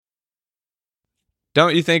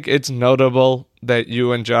Don't you think it's notable that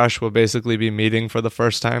you and Josh will basically be meeting for the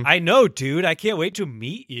first time? I know, dude. I can't wait to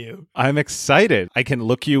meet you. I'm excited. I can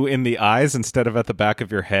look you in the eyes instead of at the back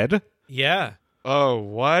of your head. Yeah. Oh,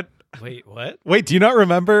 what? Wait, what? Wait, do you not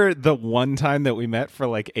remember the one time that we met for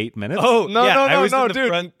like 8 minutes? Oh, No, yeah, no, I no, was no, in the dude.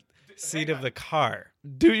 front seat of the car.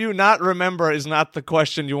 Do you not remember is not the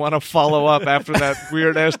question you want to follow up after that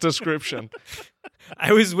weird-ass description.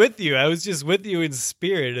 I was with you. I was just with you in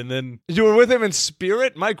spirit, and then You were with him in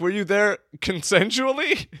spirit? Mike, were you there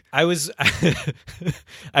consensually? I was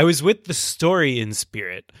I was with the story in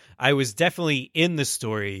spirit. I was definitely in the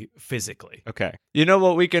story physically. Okay. You know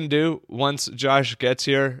what we can do once Josh gets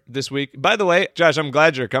here this week? By the way, Josh, I'm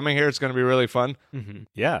glad you're coming here. It's going to be really fun. Mm-hmm.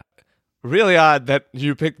 Yeah. Really odd that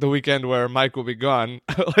you picked the weekend where Mike will be gone.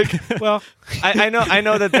 Well, I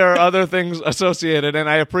know that there are other things associated, and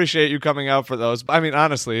I appreciate you coming out for those. I mean,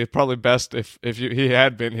 honestly, it's probably best if he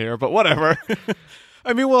had been here, but whatever.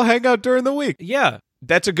 I mean, we'll hang out during the week. yeah.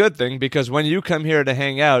 That's a good thing, because when you come here to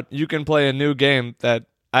hang out, you can play a new game that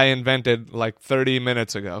I invented like 30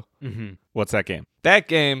 minutes ago. Mm-hmm. What's that game? That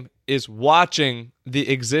game is watching the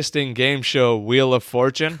existing game show Wheel of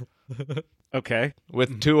Fortune Okay.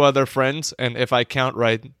 with two other friends, and if I count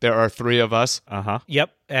right, there are three of us. Uh-huh.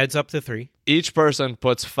 Yep. Adds up to 3. Each person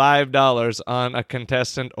puts $5 on a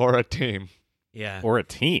contestant or a team. Yeah. Or a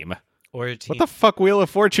team. Or a team. What the fuck Wheel of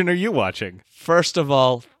Fortune are you watching? First of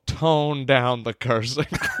all, tone down the cursing.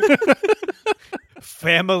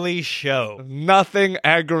 Family show. Nothing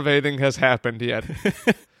aggravating has happened yet.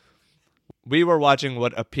 We were watching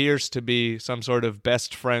what appears to be some sort of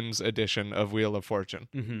best friends edition of Wheel of Fortune.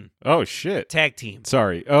 Mm-hmm. Oh, shit. Tag team.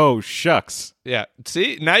 Sorry. Oh, shucks. Yeah.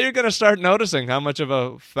 See, now you're going to start noticing how much of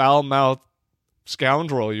a foul-mouthed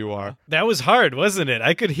scoundrel you are. That was hard, wasn't it?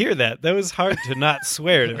 I could hear that. That was hard to not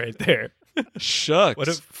swear right there. Shucks. What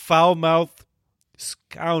a foul-mouthed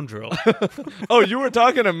scoundrel. Oh, you were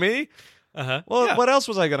talking to me? Uh-huh. Well, Yeah. what else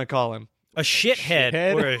was I going to call him? A shithead,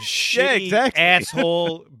 Shithead. or a Yeah, shitty exactly.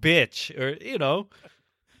 asshole bitch, or, you know.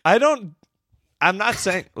 I'm not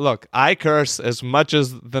saying, look, I curse as much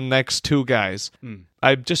as the next two guys.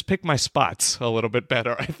 I just pick my spots a little bit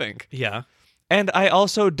better, I think. Yeah. And I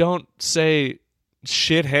also don't say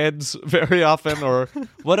shitheads very often, or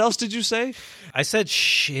what else did you say? I said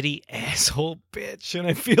shitty asshole bitch, and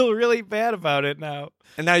I feel really bad about it now.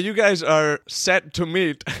 And now you guys are set to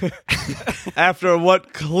meet after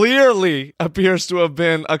what clearly appears to have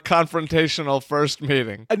been a confrontational first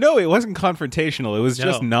meeting. No, it wasn't confrontational. It was No.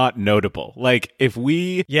 just not notable. Like, if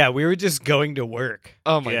we... Yeah, we were just going to work.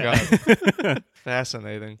 Oh my Yeah. God.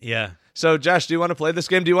 Fascinating. Yeah. So, Josh, do you want to play this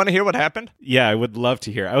game? Do you want to hear what happened? Yeah, I would love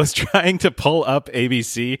to hear. I was trying to pull up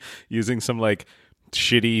ABC using some, like,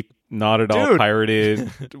 shitty, not at all Dude.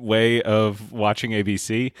 pirated way of watching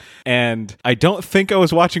ABC. And I don't think I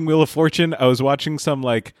was watching Wheel of Fortune. I was watching some,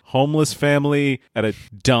 like, homeless family at a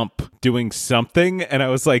dump doing something. And I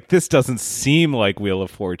was like, this doesn't seem like Wheel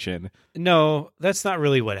of Fortune. No, that's not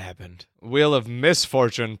really what happened. Wheel of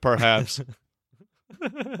Misfortune, perhaps.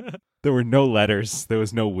 There were no letters. There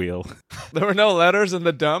was no wheel. There were no letters in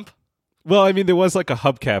the dump? Well, I mean, there was, like, a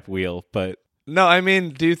hubcap wheel, but... No, I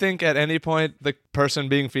mean, do you think at any point the person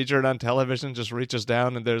being featured on television just reaches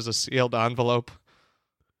down and there's a sealed envelope?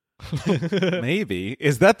 Maybe.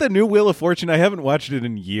 Is that the new Wheel of Fortune? I haven't watched it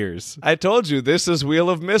in years. I told you, this is Wheel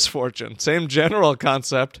of Misfortune. Same general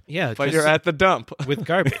concept, Yeah, but just you're at the dump. with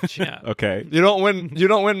garbage. Yeah. Okay. You don't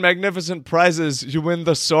win magnificent prizes, you win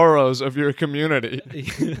the sorrows of your community.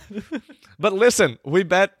 But listen, we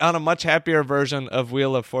bet on a much happier version of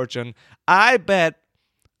Wheel of Fortune. I bet,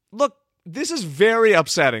 look, this is very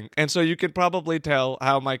upsetting, and so you could probably tell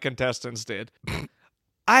how my contestants did.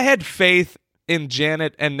 I had faith in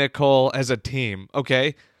Janet and Nicole as a team,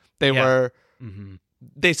 okay? Yeah.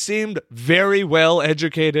 They seemed very well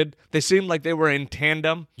educated. They seemed like they were in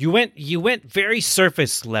tandem. You went very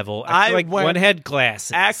surface level. I feel I like went one had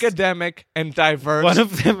glasses. Academic and diverse. One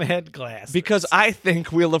of them had glasses. Because I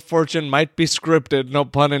think Wheel of Fortune might be scripted, no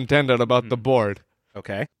pun intended, about the board.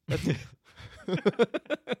 Okay.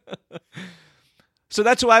 So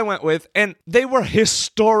that's who I went with, and they were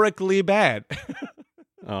historically bad.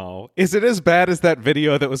 Oh. Is it as bad as that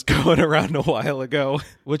video that was going around a while ago?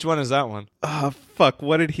 Which one is that one? Oh, fuck.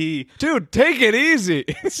 What did he... Dude, take it easy.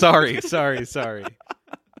 Sorry.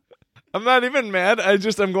 I'm not even mad.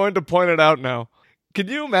 I'm going to point it out now. Can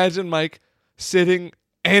you imagine, Mike, sitting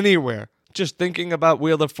anywhere, just thinking about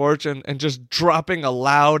Wheel of Fortune and just dropping a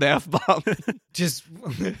loud F-bomb? just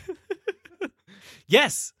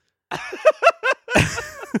yes.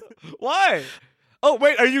 Why? Oh,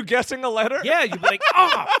 wait, are you guessing a letter? Yeah, you'd be like,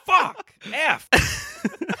 oh fuck, F.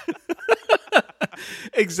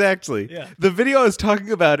 Exactly. Yeah. The video I was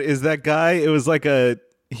talking about is that guy. It was like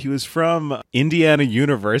he was from Indiana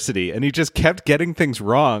University, and he just kept getting things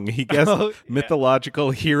wrong. He guessed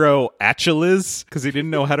mythological hero Achilles because he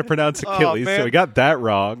didn't know how to pronounce Achilles, man. so he got that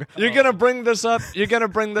wrong. You're gonna bring this up. You're gonna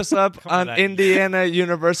bring this up on on. Indiana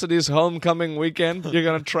University's homecoming weekend. You're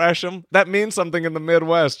gonna trash them. That means something in the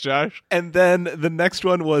Midwest, Josh. And then the next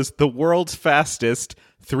one was the world's fastest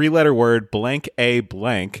 3-letter word blank a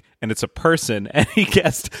blank, and it's a person, and he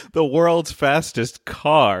guessed the world's fastest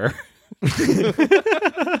car.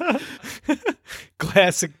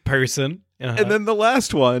 Classic person. And then the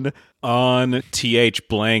last one on th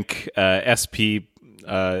blank sp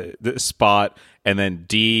the spot, and then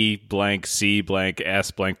d blank c blank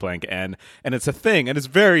s blank blank n, and it's a thing, and it's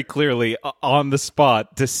very clearly on the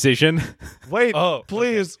spot decision. Wait, Oh,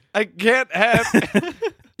 please. I can't have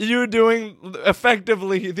you doing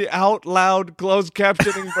effectively the out loud closed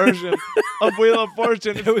captioning version of Wheel of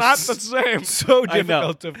Fortune. It's not the same. so I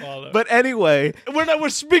know. difficult to follow. But anyway, We're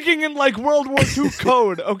speaking in like World War II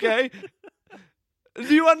code, okay?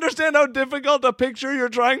 Do you understand how difficult a picture you're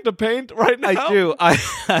trying to paint right now? I do.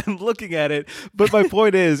 I'm looking at it, but my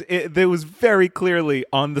point is, there was very clearly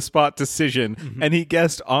on the spot decision, and he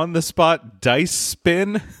guessed on the spot dice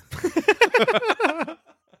spin.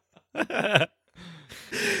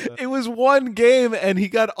 It was one game, and he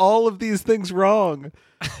got all of these things wrong.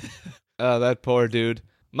 Oh, that poor dude.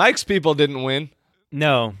 Mike's people didn't win.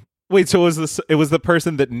 no. Wait, so it was the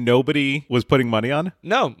person that nobody was putting money on?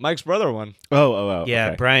 No, Mike's brother won. Oh. Yeah,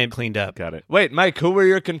 okay. Brian cleaned up. Got it. Wait, Mike, who were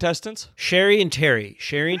your contestants? Sherry and Terry.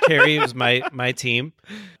 Sherry and Terry was my team.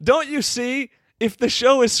 Don't you see? If the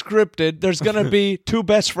show is scripted, there's going to be two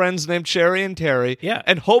best friends named Sherry and Terry. Yeah.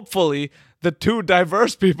 And hopefully the two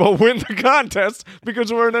diverse people win the contest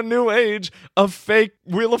because we're in a new age of fake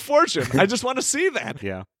Wheel of Fortune. I just want to see that.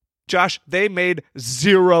 Yeah. Josh, they made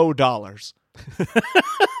 $0.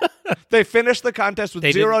 They finished the contest with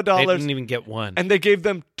They $0 didn't even get one. and they gave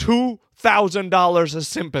them $2,000 as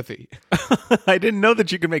sympathy. I didn't know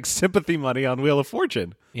that you could make sympathy money on Wheel of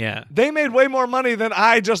Fortune. Yeah. They made way more money than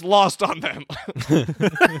I just lost on them.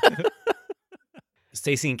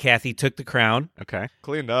 Stacey and Kathy took the crown. Okay.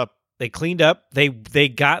 Cleaned up. They cleaned up. They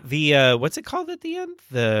got the what's it called at the end?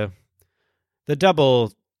 The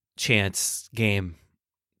double chance game.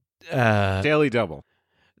 Daily double.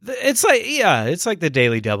 It's like the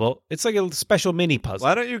daily double. It's like a special mini puzzle.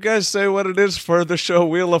 Why don't you guys say what it is for the show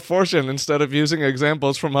Wheel of Fortune instead of using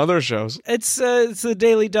examples from other shows? It's the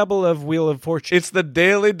daily double of Wheel of Fortune. It's the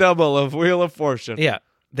daily double of Wheel of Fortune. Yeah,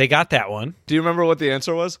 they got that one. Do you remember what the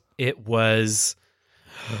answer was? It was.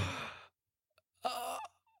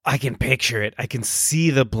 I can picture it. I can see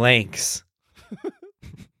the blanks.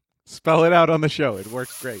 Spell it out on the show. It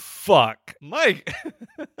works great. Fuck. Mike,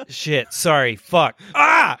 Shit. Sorry. Fuck.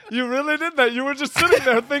 you really did that. You were just sitting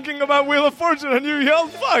there thinking about Wheel of Fortune and you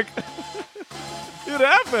yelled fuck. It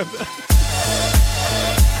happened.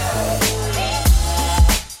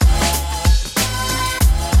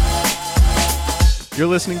 You're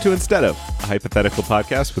listening to Instead of, a hypothetical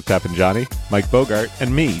podcast with Pep and Johnny, Mike Bogart,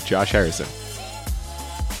 and me, Josh Harrison.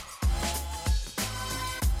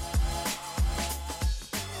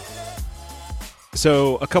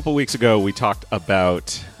 So a couple weeks ago, we talked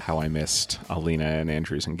about how I missed Alina and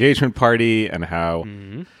Andrew's engagement party and how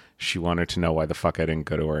she wanted to know why the fuck I didn't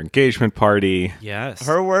go to her engagement party. Yes.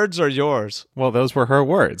 Her words or yours? Well, those were her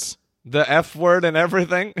words. The F word and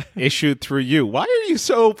everything? Issued through you. Why are you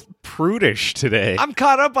so prudish today? I'm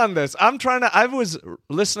caught up on this. I was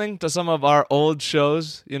listening to some of our old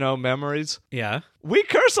shows, memories. Yeah. We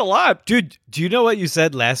curse a lot. Dude, do you know what you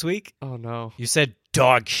said last week? Oh, no. You said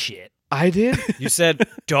dog shit. I did? You said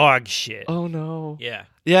dog shit. Oh, no. Yeah.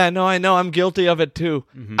 Yeah, no, I know. I'm guilty of it, too.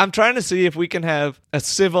 I'm trying to see if we can have a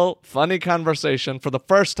civil, funny conversation for the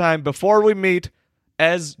first time before we meet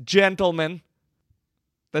as gentlemen.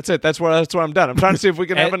 That's it. That's where I'm done. I'm trying to see if we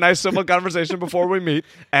can have a nice, civil conversation before we meet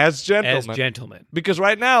as gentlemen. As gentlemen. Because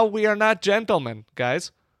right now, we are not gentlemen,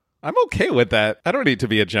 guys. I'm okay with that. I don't need to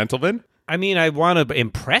be a gentleman. I mean, I want to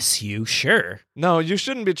impress you, sure. No, you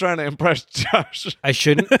shouldn't be trying to impress Josh. I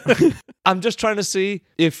shouldn't. I'm just trying to see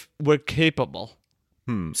if we're capable.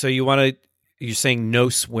 So you're saying no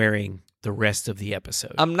swearing the rest of the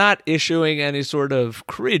episode. I'm not issuing any sort of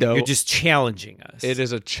credo. You're just challenging us. It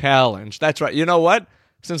is a challenge. That's right. You know what?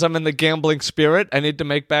 Since I'm in the gambling spirit, I need to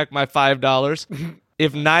make back my $5.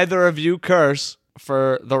 If neither of you curse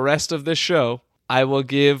for the rest of this show, I will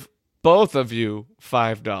give both of you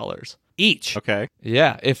 $5. Each. Okay.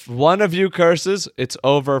 Yeah, if one of you curses, it's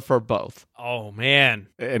over for both. Oh, man.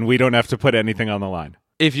 And we don't have to put anything on the line.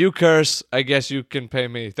 If you curse, I guess you can pay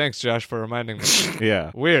me. Thanks, Josh, for reminding me.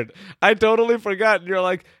 Yeah. Weird. I totally forgot. And you're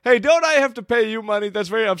like, hey, don't I have to pay you money? That's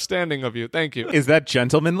very upstanding of you. Thank you. Is that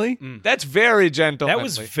gentlemanly? That's very gentlemanly. That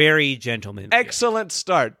was very gentlemanly. Excellent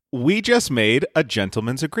start. We just made a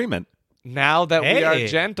gentleman's agreement. Now that we are Hey.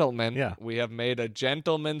 gentlemen, Yeah. we have made a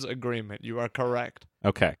gentleman's agreement. You are correct.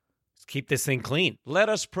 Okay. Let's keep this thing clean. Let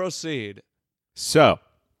us proceed. So,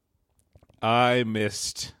 I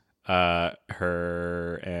missed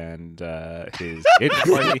her and his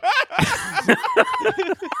engagement party.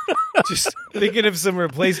 Just thinking of some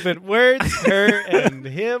replacement words, her and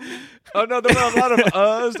him. Oh, no, there were a lot of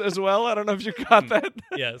us as well. I don't know if you caught that.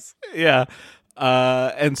 Yes. Yeah.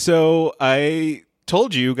 And so I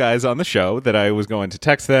told you guys on the show that I was going to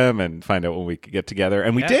text them and find out when we could get together.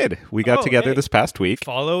 And we Yeah. did. We got Oh, together hey. this past week.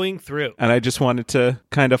 Following through. And I just wanted to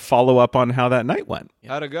kind of follow up on how that night went.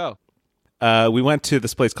 How'd it go? We went to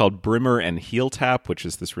this place called Brimmer and Heel Tap, which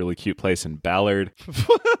is this really cute place in Ballard.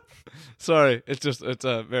 Sorry, it's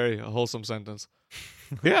a very wholesome sentence.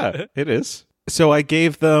 Yeah, it is. So I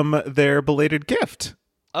gave them their belated gift.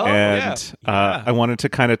 Oh, And Yeah. I wanted to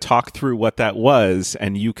kind of talk through what that was,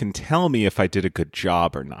 and you can tell me if I did a good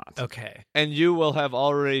job or not. Okay. And you will have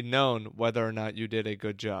already known whether or not you did a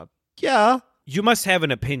good job. Yeah. You must have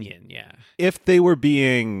an opinion, yeah. If they were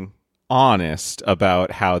being honest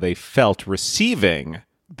about how they felt receiving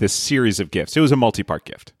this series of gifts, it was a multi-part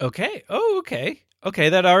gift. Okay. Oh, okay. Okay,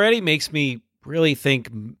 that already makes me really think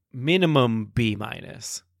minimum B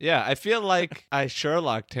minus. Yeah, I feel like I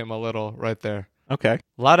Sherlocked him a little right there. Okay.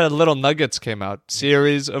 A lot of little nuggets came out.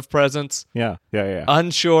 Series of presents. Yeah.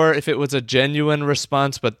 Unsure if it was a genuine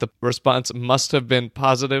response, but the response must have been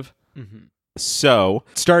positive. So,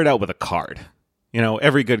 it started out with a card. You know,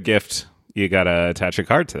 every good gift, you got to attach a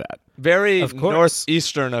card to that. Very Of course.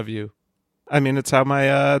 northeastern of you. I mean, it's how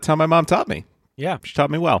my mom taught me. Yeah. She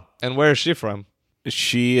taught me well. And where is she from?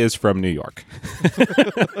 She is from New York.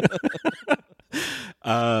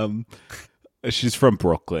 She's from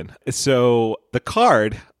Brooklyn. So the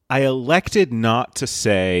card, I elected not to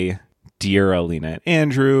say Dear Alina and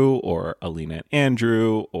Andrew or Alina and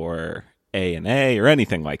Andrew or A or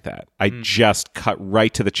anything like that. I just cut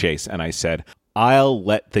right to the chase and I said, I'll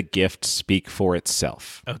let the gift speak for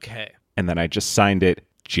itself. Okay. And then I just signed it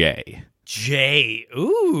J. J.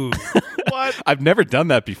 Ooh. What? I've never done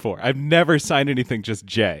that before. I've never signed anything just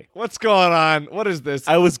J. What's going on? What is this?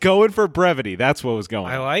 I was going for brevity. That's what was going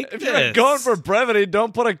I on. like If this. you're going for brevity,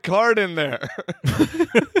 don't put a card in there.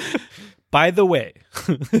 By the way.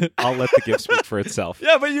 I'll let the gift speak for itself.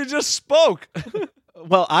 Yeah, but you just spoke.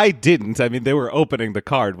 Well, I didn't. I mean, they were opening the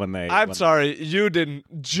card when they... I'm when- sorry, you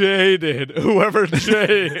didn't. Jay did. Whoever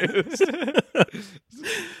Jay is.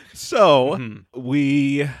 So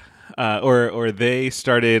we... or they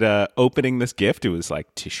started opening this gift. It was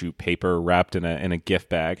like tissue paper wrapped in a gift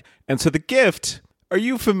bag. And so the gift, are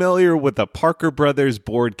you familiar with the Parker Brothers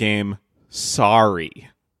board game Sorry?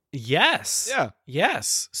 Yes. Yeah.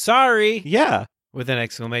 Yes. Sorry. Yeah. With an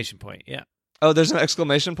exclamation point. Yeah. Oh, there's an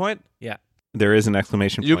exclamation point? Yeah. There is an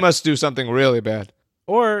exclamation You point. must do something really bad.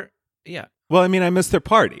 Or, yeah. Well, I mean, I missed their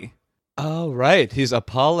party. Oh, right. He's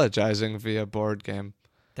apologizing via board game.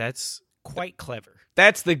 That's quite clever.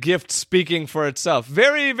 That's the gift speaking for itself.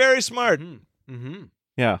 Very, very smart. Mm-hmm.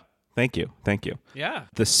 Yeah. Thank you. Thank you. Yeah.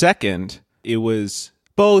 The second, it was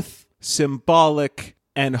both symbolic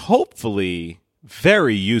and hopefully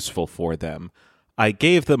very useful for them. I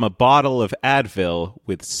gave them a bottle of Advil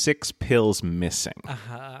with 6 pills missing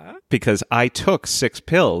Uh-huh. because I took 6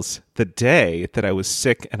 pills the day that I was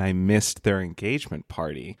sick and I missed their engagement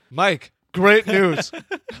party. Mike, great news.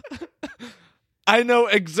 I know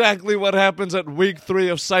exactly what happens at week 3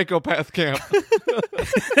 of Psychopath Camp.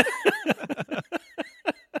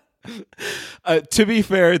 To be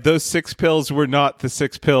fair, those 6 pills were not the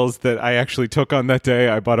 6 pills that I actually took on that day.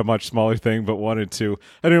 I bought a much smaller thing, but wanted to.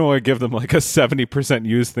 I didn't want to give them like a 70%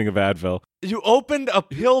 used thing of Advil. You opened a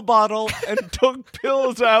pill bottle and took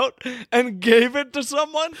pills out and gave it to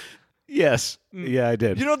someone? Yes. Yeah, I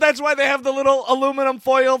did. You know, that's why they have the little aluminum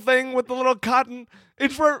foil thing with the little cotton.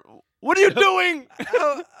 It's for... What are you doing?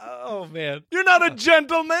 Oh, man. You're not a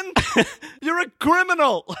gentleman. You're a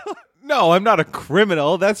criminal. No, I'm not a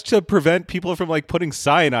criminal. That's to prevent people from like putting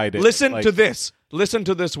cyanide in. Listen Like, to this. Listen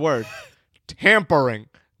to this word. Tampering.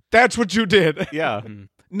 That's what you did. Yeah.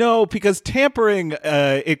 No, because tampering,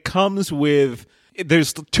 it comes with.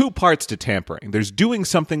 There's 2 parts to tampering. There's doing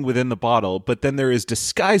something within the bottle, but then there is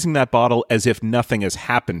disguising that bottle as if nothing has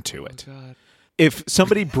happened to it. God. if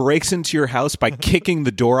somebody breaks into your house by kicking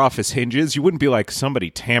the door off its hinges, you wouldn't be like, somebody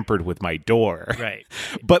tampered with my door. Right.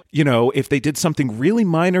 But, if they did something really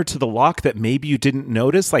minor to the lock that maybe you didn't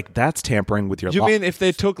notice, like that's tampering with your You lock. mean if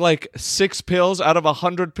they took like 6 pills out of a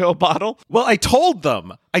 100-pill bottle? Well, I told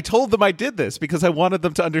them I did this because I wanted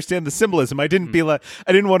them to understand the symbolism. I didn't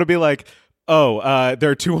want to be like, oh, there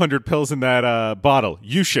are 200 pills in that bottle.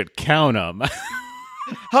 You should count them.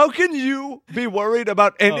 How can you be worried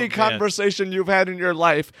about any man. conversation you've had in your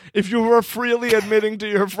life if you were freely admitting to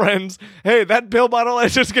your friends, hey, that pill bottle I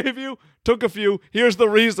just gave you, took a few, here's the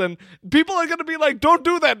reason. People are going to be like, don't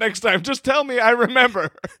do that next time. Just tell me I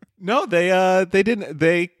remember. No, they didn't.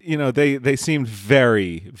 They seemed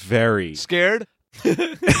very, very Scared?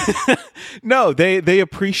 No, they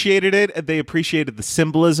appreciated it. They appreciated the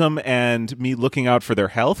symbolism and me looking out for their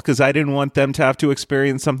health because I didn't want them to have to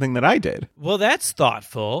experience something that I did. Well, that's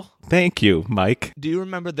thoughtful. Thank you, Mike. Do you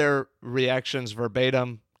remember their reactions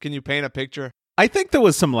verbatim? Can you paint a picture? I think there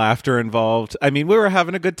was some laughter involved. I mean, we were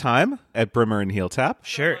having a good time at Brimmer and Heel Tap.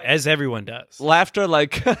 Sure, as everyone does. Laughter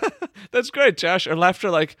like, that's great, Josh. Or laughter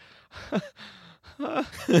like,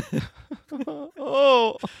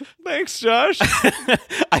 oh, thanks, Josh.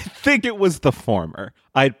 I think it was the former.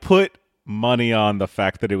 I'd put money on the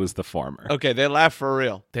fact that it was the former. Okay, they laugh for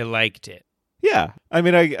real. They liked it. Yeah. I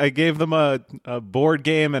mean, I gave them a board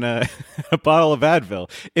game and a bottle of Advil.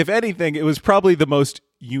 If anything, it was probably the most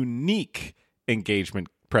unique engagement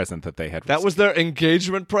present that they had That was their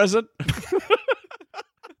engagement present?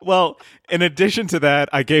 Well, in addition to that,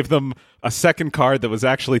 I gave them a second card that was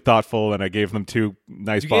actually thoughtful, and I gave them 2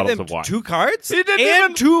 nice You bottles gave them of wine. 2 cards? He didn't and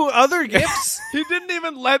even- 2 other gifts? He didn't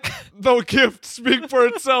even let the gift speak for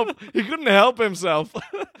itself. He couldn't help himself.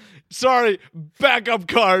 Sorry, backup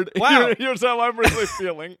card. Wow. Here's how I'm really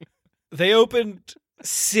feeling. They opened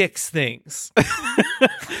 6 things.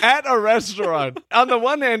 At a restaurant. On the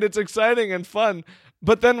one hand, it's exciting and fun,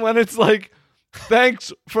 but then when it's like,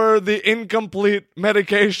 thanks for the incomplete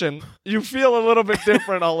medication, you feel a little bit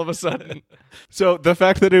different all of a sudden. So the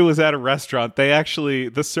fact that it was at a restaurant,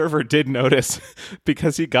 the server did notice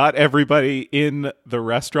because he got everybody in the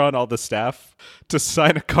restaurant, all the staff, to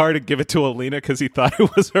sign a card and give it to Alina because he thought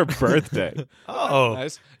it was her birthday. Oh.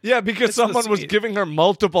 Nice. Yeah, because That's so someone was sweet. giving her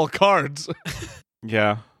multiple cards.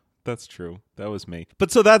 Yeah, that's true. That was me.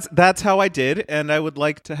 But so that's how I did, and I would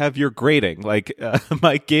like to have your grading. Like,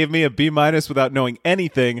 Mike gave me a B- without knowing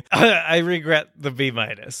anything. I regret the B-.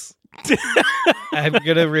 I'm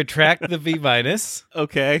going to retract the B-.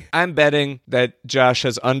 Okay. I'm betting that Josh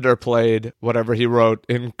has underplayed whatever he wrote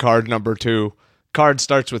in card number 2. Card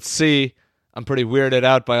starts with C. I'm pretty weirded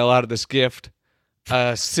out by a lot of this gift.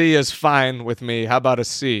 C is fine with me. How about a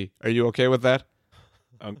C? Are you okay with that?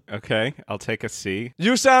 Okay, I'll take a C.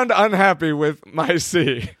 You sound unhappy with my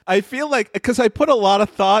C. I feel like, because I put a lot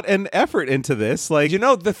of thought and effort into this, like, You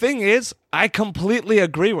know, the thing is, I completely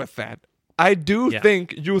agree with that. I do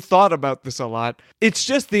think you thought about this a lot. It's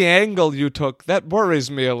just the angle you took that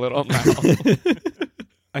worries me a little now.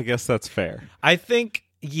 I guess that's fair. I think,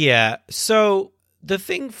 yeah. So the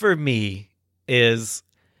thing for me is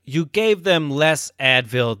you gave them less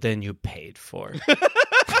Advil than you paid for.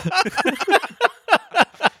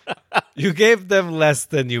 You gave them less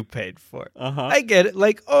than you paid for. Uh-huh. I get it.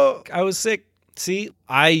 Like, oh, I was sick. See,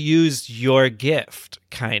 I used your gift,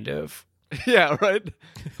 kind of. Yeah, right?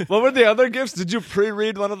 What were the other gifts? Did you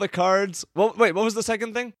pre-read one of the cards? Well, wait, what was the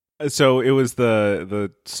second thing? So it was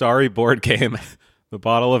the Sorry board game, the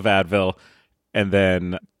bottle of Advil, and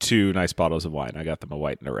then 2 nice bottles of wine. I got them a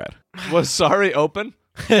white and a red. Was Sorry open?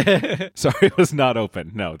 Sorry, it was not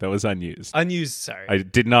open. No, that was unused. Unused, sorry. I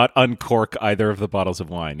did not uncork either of the bottles of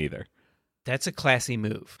wine either. That's a classy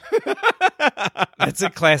move. That's a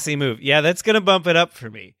classy move. Yeah, that's going to bump it up for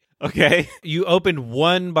me. Okay. You opened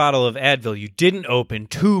 1 bottle of Advil. You didn't open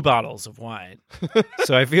 2 bottles of wine.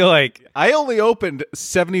 So I feel like, I only opened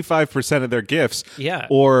 75% of their gifts. yeah.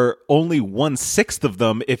 Or only 1/6 of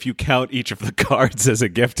them if you count each of the cards as a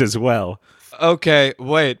gift as well. Okay,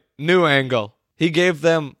 wait. New angle. He gave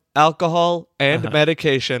them alcohol and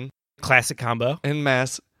medication Classic combo. en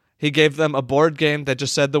masse. He gave them a board game that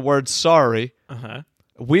just said the word sorry. Uh-huh.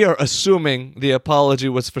 We are assuming the apology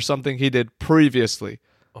was for something he did previously.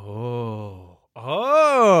 Oh.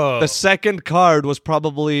 Oh. The second card was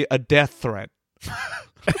probably a death threat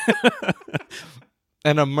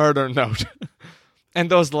and a murder note.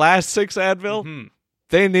 And those last 6 Advil,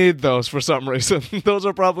 they need those for some reason. Those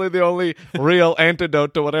are probably the only real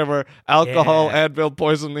antidote to whatever alcohol, Yeah. Advil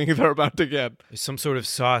poisoning they're about to get. There's some sort of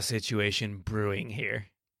saw situation brewing here.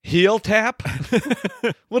 Heel tap?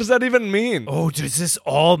 What does that even mean? Oh, does this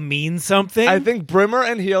all mean something? I think Brimmer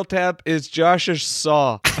and heel tap is Josh's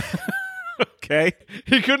saw. Okay.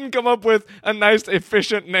 He couldn't come up with a nice,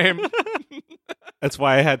 efficient name. That's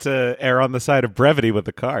why I had to err on the side of brevity with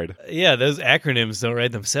the card. Yeah, those acronyms don't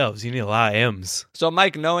write themselves. You need a lot of M's. So,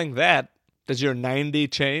 Mike, knowing that, does your 90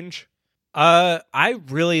 change? I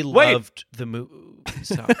really loved the movie.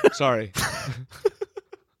 Sorry.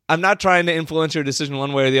 I'm not trying to influence your decision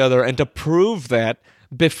one way or the other. And to prove that,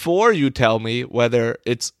 before you tell me whether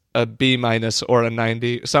it's a B- or a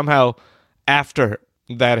 90, somehow after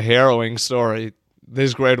that harrowing story,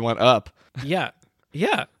 this grade went up. Yeah.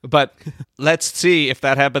 But let's see if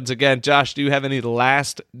that happens again. Josh, do you have any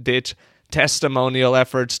last-ditch testimonial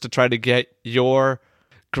efforts to try to get your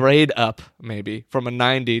grade up, maybe, from a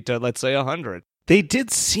 90 to, let's say, 100? They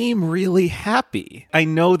did seem really happy. I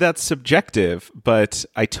know that's subjective, but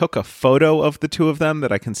I took a photo of the two of them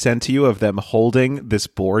that I can send to you of them holding this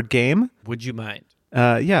board game. Would you mind?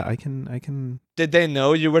 Yeah, I can. Did they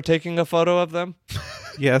know you were taking a photo of them?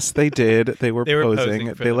 Yes, they did. They were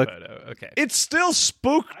posing. For They the look. photo. Okay. It's still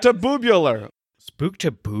spook-to-boobular.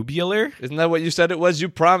 Spook-to-boobular? Isn't that what you said it was? You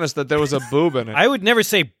promised that there was a boob in it. I would never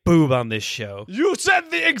say boob on this show. You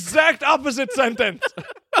said the exact opposite sentence.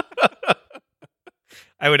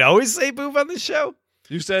 I would always say boob on this show?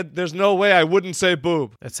 You said there's no way I wouldn't say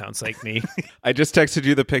boob. That sounds like me. I just texted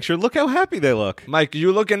you the picture. Look how happy they look. Mike,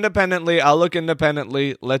 you look independently. I'll look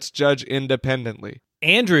independently. Let's judge independently.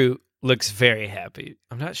 Andrew looks very happy.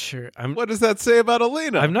 I'm not sure. What does that say about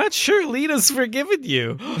Alina? I'm not sure Lena's forgiven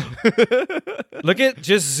you.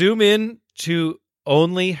 Just zoom in to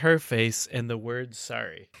only her face and the word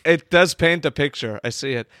sorry. It does paint a picture. I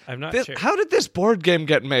see it. I'm not sure. How did this board game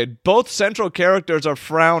get made? Both central characters are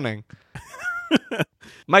frowning.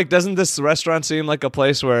 Mike, doesn't this restaurant seem like a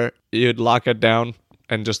place where you'd lock it down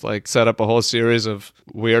and just like set up a whole series of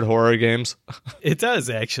weird horror games? It does,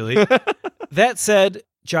 actually. That said,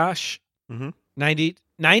 Josh, 92%.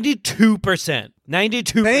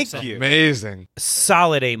 92%. Thank you. Amazing.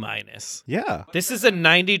 Solid A-. Yeah. This is a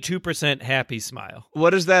 92% happy smile.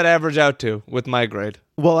 What does that average out to with my grade?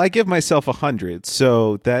 Well, I give myself 100,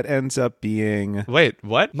 so that ends up being. Wait,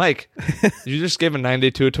 what? Mike, you just gave a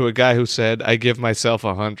 92 to a guy who said, I give myself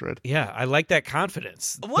 100. Yeah, I like that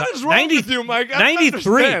confidence. What is wrong with you, Mike? I don't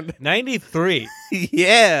 93. understand. 93.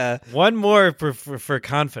 Yeah. One more for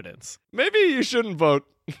confidence. Maybe you shouldn't vote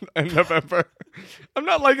in November. I'm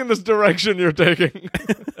not liking this direction you're taking.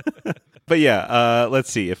 But yeah,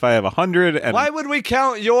 let's see. If I have 100 and. Why would we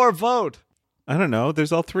count your vote? I don't know.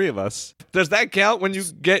 There's all three of us. Does that count when you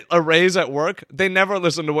get a raise at work? They never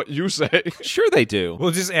listen to what you say. Sure they do.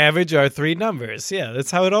 We'll just average our three numbers. Yeah,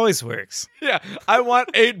 that's how it always works. Yeah, I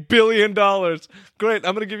want $8 billion. Great,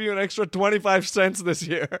 I'm going to give you an extra 25 cents this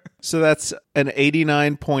year. So that's an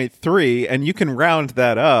 89.3, and you can round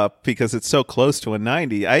that up because it's so close to a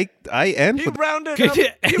 90. I end He with rounded up,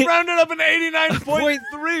 he rounded up an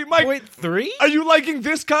 89.3. Mike, 0.3? are you liking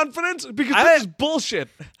this confidence? Because this is bullshit.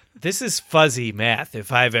 This is fuzzy math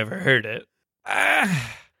if I've ever heard it. I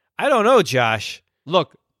don't know, Josh.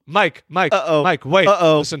 Look, Mike, Uh-oh. Mike, wait.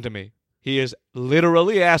 Uh-oh. Listen to me. He is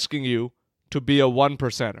literally asking you to be a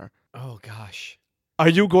 1%er. Oh, gosh. Are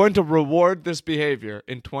you going to reward this behavior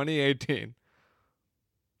in 2018?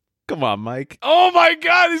 Come on, Mike. Oh my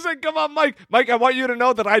God, he said, come on, Mike. Mike, I want you to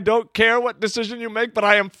know that I don't care what decision you make, but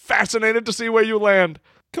I am fascinated to see where you land.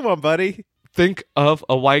 Come on, buddy. Think of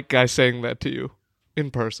a white guy saying that to you in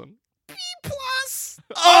person. B+.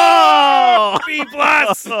 Oh! B+.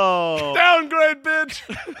 Oh. Downgrade, bitch.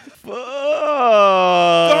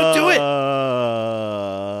 Don't do it.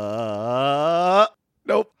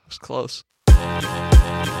 Nope. It's close.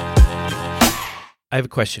 I have a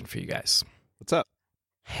question for you guys. What's up?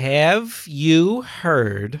 Have you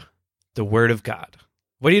heard the word of God?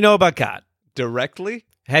 What do you know about God? Directly?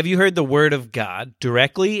 Have you heard the word of God?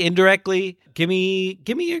 Directly, indirectly? Give me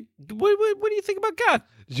your what do you think about God?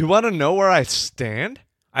 You want to know where I stand?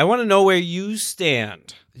 I want to know where you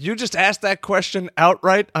stand. You just asked that question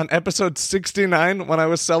outright on episode 69 when I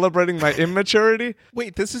was celebrating my immaturity?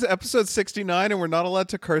 Wait, this is episode 69 and we're not allowed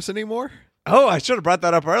to curse anymore? Oh, I should have brought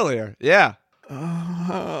that up earlier. Yeah.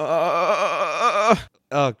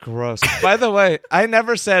 Oh, gross. By the way, I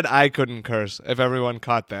never said I couldn't curse, if everyone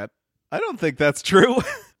caught that. I don't think that's true.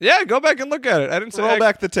 Yeah, go back and look at it. I didn't say Roll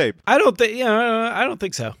back the tape. I don't think I don't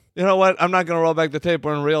think so. You know what? I'm not going to roll back the tape.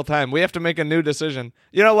 We're in real time. We have to make a new decision.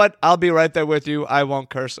 You know what? I'll be right there with you. I won't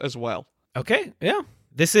curse as well. Okay, yeah.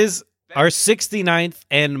 This is our 69th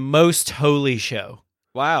and most holy show.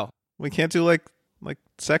 Wow. We can't do like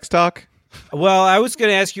sex talk? Well, I was going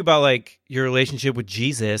to ask you about like your relationship with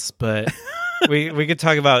Jesus, but we could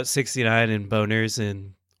talk about 69 and boners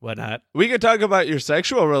and whatnot. We could talk about your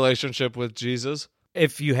sexual relationship with Jesus.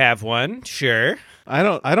 If you have one, sure. I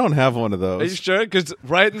don't have one of Are you those. sure? Because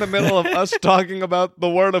right in the middle of us talking about the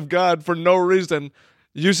Word of God for no reason,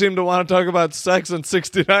 you seem to want to talk about sex and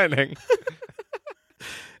 69ing.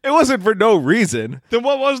 It wasn't for no reason. Then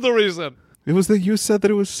what was the reason? It was that you said that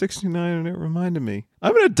it was 69 and it reminded me.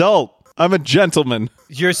 I'm an adult. I'm a gentleman.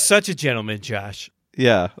 You're such a gentleman, Josh.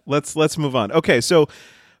 Yeah, let's move on. Okay, so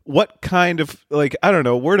what kind of, like, I don't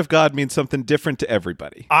know, Word of God means something different to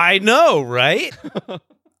everybody. I know, right?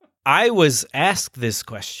 I was asked this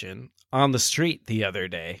question on the street the other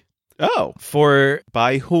day Oh, for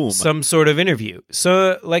by whom? some sort of interview.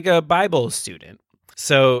 So, like a Bible student.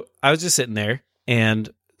 So, I was just sitting there and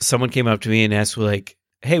someone came up to me and asked, like,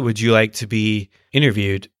 hey, would you like to be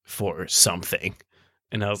interviewed for something?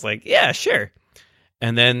 And I was like, yeah, sure.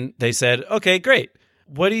 And then they said, okay, great.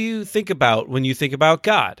 What do you think about when you think about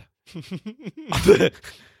God?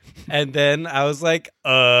 And then I was like,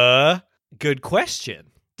 good question.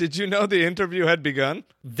 Did you know the interview had begun?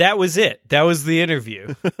 That was it. That was the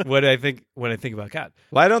interview. What I think when I think about God.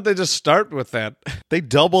 Why don't they just start with that? They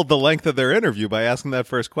doubled the length of their interview by asking that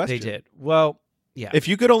first question. They did. Well, yeah. If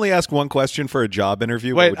you could only ask one question for a job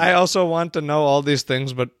interview, what Wait, would you I also want to know all these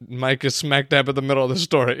things, but Mike is smack dab in the middle of the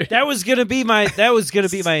story. That was gonna be my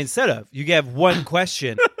incentive. You have one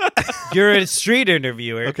question. You're a street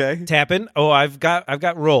interviewer. Okay. Tappan. Oh, I've got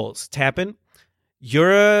roles. Tappan.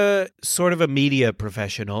 You're a sort of a media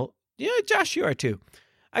professional. Yeah, Josh, you are too.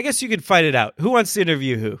 I guess you could fight it out. Who wants to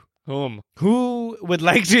interview who? Whom? Who would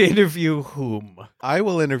like to interview whom? I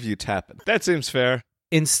will interview Tappan. That seems fair.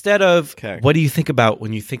 Instead of, Okay. what do you think about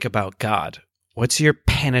when you think about God? What's your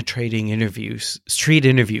penetrating street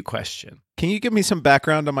interview question? Can you give me some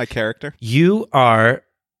background on my character? You are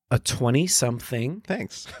a 20-something.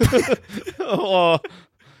 Thanks. Oh,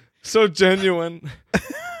 so genuine.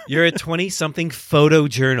 You're a 20-something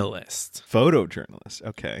photojournalist. Photojournalist.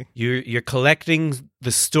 Okay. You're collecting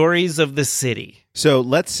the stories of the city. So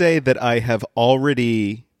let's say that I have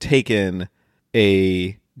already taken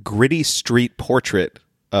a gritty street portrait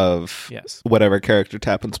of Yes. whatever character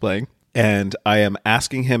Tappan's playing, and I am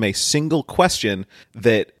asking him a single question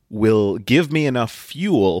that will give me enough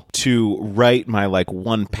fuel to write my like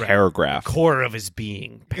one paragraph. Core of his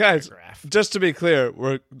being. Guys, Paragraph. just to be clear,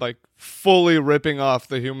 we're like fully ripping off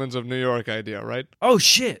the Humans of New York idea, right? Oh,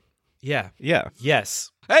 shit. Yeah. Yeah.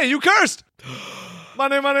 Yes. Hey, you cursed!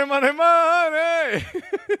 Money, money, money, money!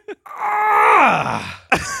 Ah!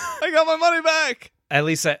 I got my money back! At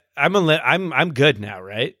least I'm good now,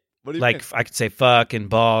 right? What do you Like mean? I could say fuck and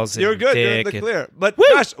balls and You're good. You're in dick the and- clear. But Woo!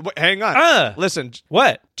 Josh, hang on. Listen,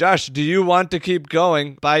 What? Josh, do you want to keep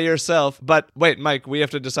going by yourself? But wait, Mike, we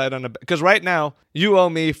have to decide on a because right now you owe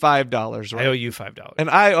me $5, right? I owe you $5. And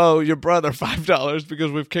I owe your brother $5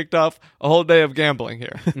 because we've kicked off a whole day of gambling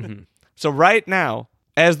here. So right now,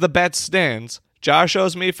 as the bet stands, Josh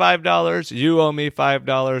owes me $5, you owe me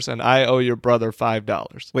 $5, and I owe your brother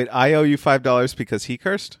 $5. Wait, I owe you $5 because he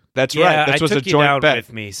cursed? That's Yeah, right. This I was took a you joint down bet.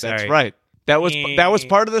 with me, That's sorry. right. That was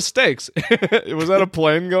part of the stakes. Was that a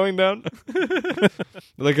plane going down?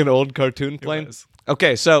 Like an old cartoon plane? was.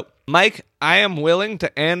 Okay, so Mike, I am willing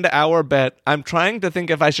to end our bet. I'm trying to think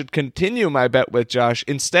if I should continue my bet with Josh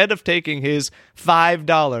instead of taking his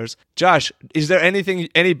 $5. Josh, is there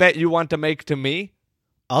any bet you want to make to me?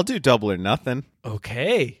 I'll do double or nothing.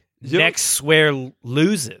 Okay. You- Next swear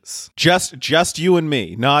loses. Just you and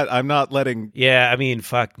me. I'm not letting. Yeah, I mean,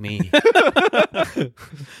 fuck me.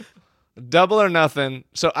 Double or nothing.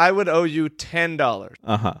 So I would owe you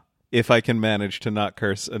 $10. If I can manage to not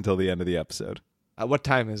curse until the end of the episode. What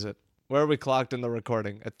time is it? Where are we clocked in the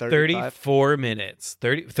recording? At 35? 34 minutes.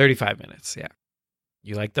 35 minutes, yeah.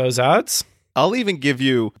 You like those odds? I'll even give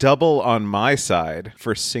you double on my side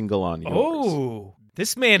for single on yours. Oh,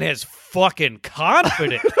 this man has fucking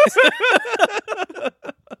confidence.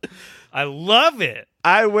 I love it.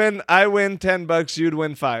 I win $10, you'd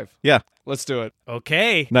win 5. Yeah. Let's do it.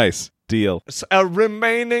 Okay. Nice. Deal. A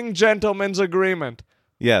remaining gentleman's agreement.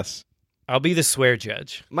 Yes. I'll be the swear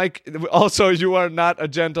judge. Mike, also, you are not a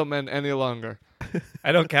gentleman any longer.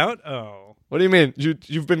 I don't count? Oh. What do you mean?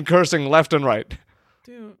 You've been cursing left and right.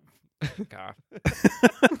 Dude. God.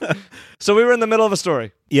 So we were in the middle of a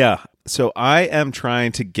story. Yeah. So I am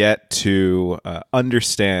trying to get to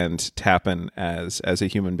understand Tappan as a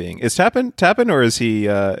human being. Is Tappan, or is he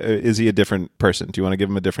a different person? Do you want to give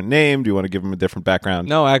him a different name? Do you want to give him a different background?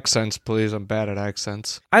 No accents, please. I'm bad at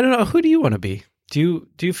accents. I don't know. Who do you want to be? Do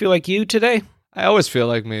you feel like you today? I always feel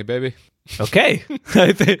like me, baby. Okay.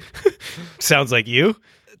 Sounds like you.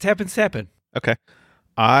 Tappin'. Okay.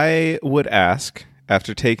 I would ask,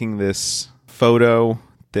 after taking this photo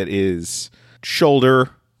that is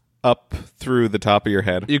shoulder up through the top of your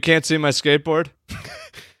head. You can't see my skateboard?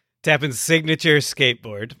 Tappin's signature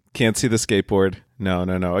skateboard. Can't see the skateboard. No.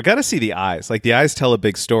 I got to see the eyes. Like, the eyes tell a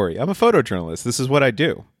big story. I'm a photojournalist. This is what I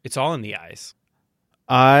do. It's all in the eyes.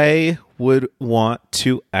 I would want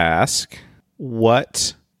to ask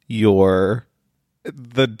what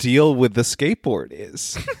the deal with the skateboard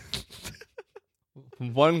is.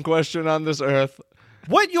 One question on this earth.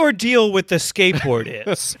 What your deal with the skateboard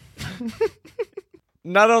is?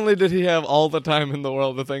 Not only did he have all the time in the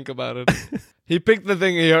world to think about it, he picked the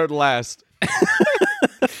thing he heard last.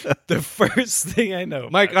 The first thing I know.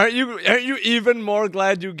 Mike, aren't you even more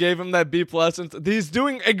glad you gave him that B+? He's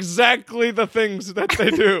doing exactly the things that they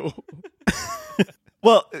do.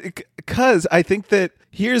 Well, because I think that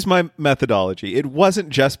here's my methodology. It wasn't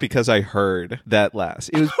just because I heard that last.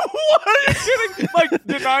 It was. What? Are you kidding? Like,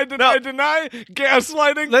 deny,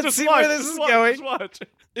 gaslighting. Let's Just see watch, where this just is watch, going. just watch.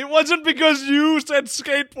 It wasn't because you said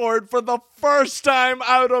skateboard for the first time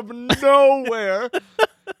out of nowhere.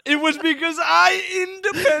 It was because I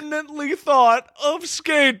independently thought of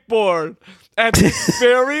skateboard at this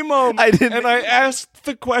very moment. And I asked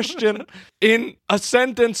the question in a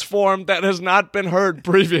sentence form that has not been heard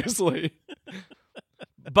previously.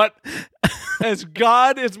 But as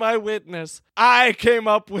God is my witness, I came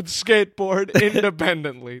up with skateboard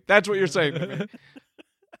independently. That's what you're saying to me.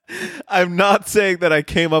 I'm not saying that I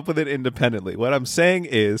came up with it independently. What I'm saying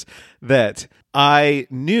is that I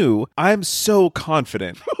knew I'm so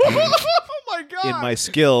confident Oh my God. in my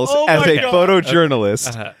skills Oh as my a God.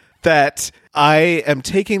 photojournalist that I am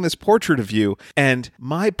taking this portrait of you, and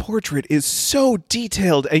my portrait is so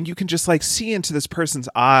detailed, and you can just like see into this person's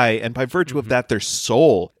eye, and by virtue of that, their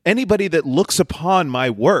soul. Anybody that looks upon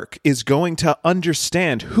my work is going to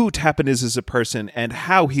understand who Tappin is as a person, and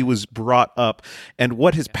how he was brought up, and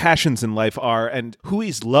what his passions in life are, and who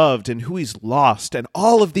he's loved, and who he's lost, and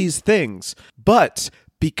all of these things. But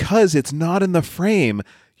because it's not in the frame,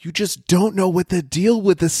 you just don't know what the deal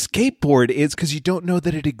with the skateboard is because you don't know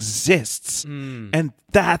that it exists. And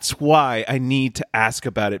that's why I need to ask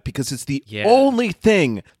about it, because it's the only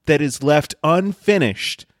thing that is left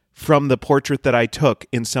unfinished from the portrait that I took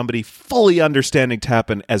in somebody fully understanding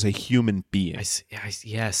Tappin as a human being.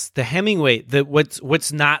 Yes. The Hemingway,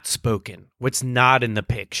 what's not spoken, what's not in the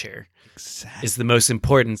picture is the most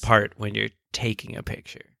important part when you're taking a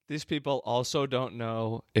picture. These people also don't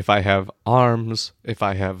know if I have arms, if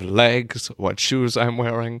I have legs, what shoes I'm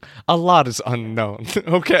wearing. A lot is unknown,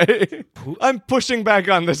 okay? I'm pushing back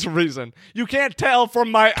on this reason. You can't tell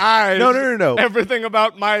from my eyes No. everything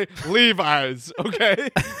about my Levi's, okay?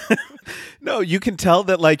 No, you can tell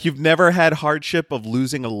that like you've never had hardship of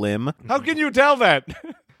losing a limb. How can you tell that?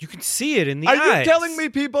 You can see it in the Are eyes. you telling me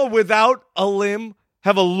people without a limb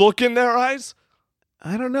have a look in their eyes?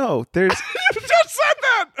 I don't know. There's You just said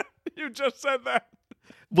that! You just said that.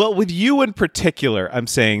 well, with you in particular, I'm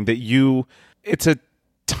saying that it's a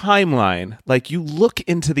timeline. Like you look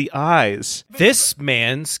into the eyes. This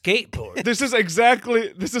man skateboard. This is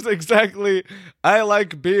exactly I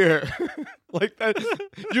like beer. Like that.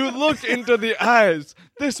 You look into the eyes.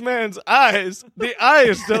 This man's eyes. The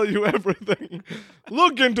eyes tell you everything.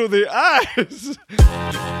 Look into the eyes.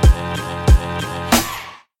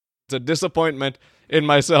 It's a disappointment in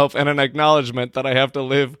myself and an acknowledgement that I have to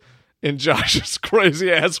live in Josh's crazy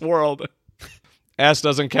ass world. Ass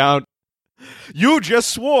doesn't count. You just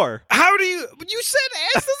swore. How do you said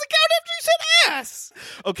ass doesn't count after you said ass.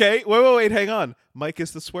 Okay, wait, hang on. Mike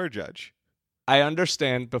is the swear judge. I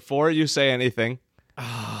understand. Before you say anything,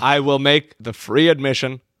 I will make the free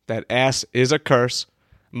admission that ass is a curse.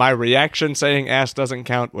 My reaction saying ass doesn't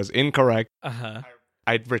count was incorrect.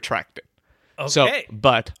 I'd retract it. Okay. So,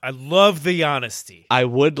 but I love the honesty. I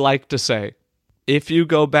would like to say, if you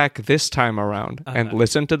go back this time around and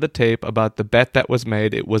listen to the tape about the bet that was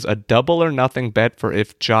made, it was a double or nothing bet for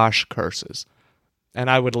if Josh curses. And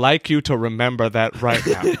I would like you to remember that right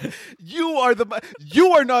now. You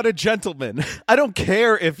are not a gentleman. I don't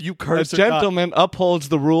care if you A curse or gentleman upholds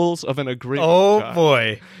the rules of an agreement. Oh Josh.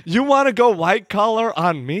 boy. You want to go white collar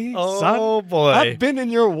on me, son? Oh boy. I've been in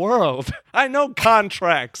your world. I know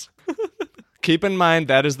contracts. Keep in mind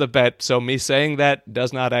that is the bet, so me saying that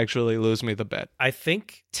does not actually lose me the bet. I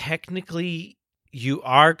think technically you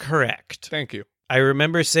are correct. Thank you. I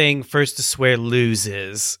remember saying first to swear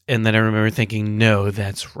loses, and then I remember thinking, no,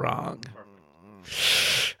 that's wrong.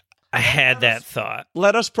 I had that thought.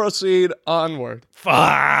 Let us proceed onward.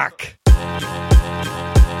 Fuck.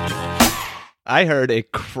 I heard a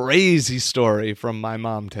crazy story from my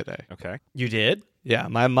mom today. Okay. You did? Yeah,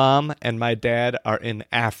 my mom and my dad are in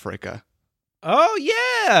Africa. Oh,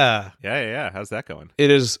 yeah. Yeah. How's that going? It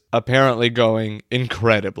is apparently going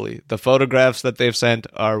incredibly. The photographs that they've sent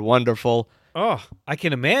are wonderful. Oh, I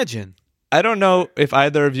can imagine. I don't know if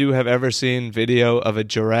either of you have ever seen video of a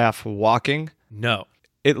giraffe walking. No.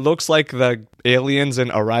 It looks like the aliens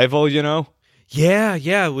in Arrival, you know?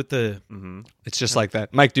 Yeah, with the... It's just like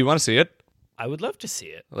that. Mike, do you want to see it? I would love to see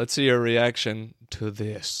it. Let's see your reaction to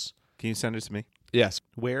this. Can you send it to me? Yes,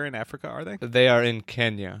 Where in Africa are they? they are in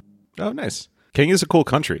Kenya. Oh, nice. Kenya's a cool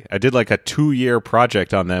country. I did like a 2-year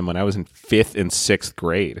project on them when I was in 5th and 6th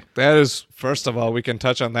grade. That is, first of all, we can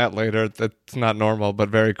touch on that later. That's not normal, but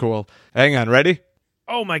very cool. Hang on, ready?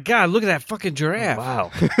 Oh, my God. Look at that fucking giraffe.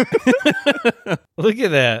 Wow. Look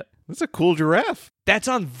at that. That's a cool giraffe. That's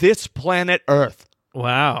on this planet Earth.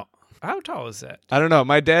 Wow. How tall is that? I don't know.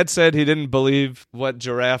 My dad said he didn't believe what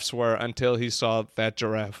giraffes were until he saw that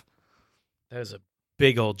giraffe. That is a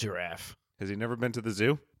big old giraffe. Has he never been to the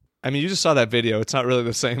zoo? I mean, you just saw that video. It's not really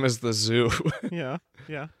the same as the zoo. Yeah,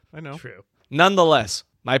 I know. True. Nonetheless,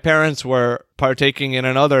 my parents were partaking in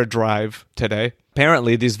another drive today.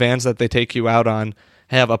 Apparently, these vans that they take you out on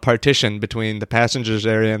have a partition between the passengers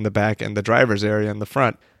area in the back and the driver's area in the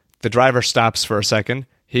front. The driver stops for a second.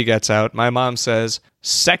 He gets out. My mom says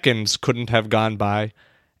seconds couldn't have gone by,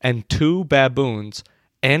 and 2 baboons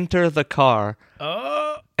enter the car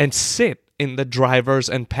Oh, and sit in the driver's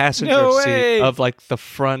and passenger No seat way. of like the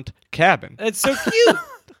front cabin. that's so cute.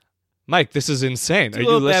 Mike, this is insane. Are Two you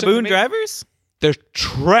little listening to baboon me? drivers? They're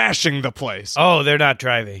trashing the place. Oh, they're not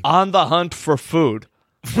driving. On the hunt for food.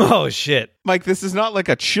 Oh, shit. Mike, this is not like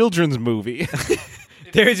a children's movie.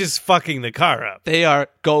 They're just fucking the car up. They are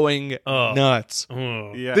going Oh. nuts.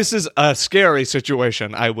 Oh. Yeah. This is a scary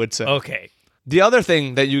situation, I would say. Okay. The other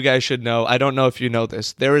thing that you guys should know, I don't know if you know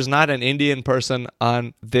this, there is not an Indian person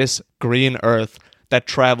on this green earth that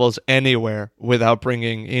travels anywhere without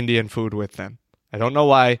bringing Indian food with them. I don't know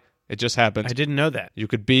why. It just happens. I didn't know that. You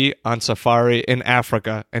could be on safari in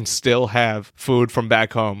Africa and still have food from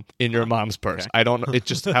back home in your mom's purse. I don't know. It's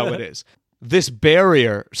just how it is. This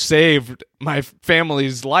barrier saved my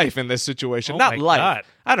family's life in this situation. Oh Not my life. God.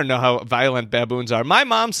 I don't know how violent baboons are. My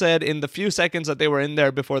mom said in the few seconds that they were in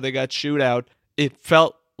there before they got shooed out, it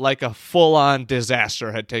felt like a full-on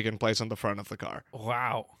disaster had taken place on the front of the car.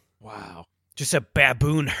 Wow. Just a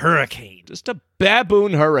baboon hurricane. Just a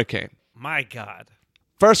baboon hurricane. My God.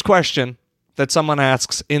 First question that someone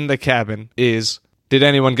asks in the cabin is, did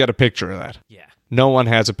anyone get a picture of that? Yeah. No one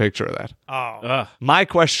has a picture of that. Oh. My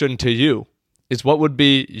question to you is, what would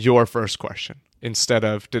be your first question instead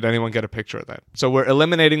of, did anyone get a picture of that? So we're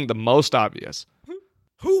eliminating the most obvious.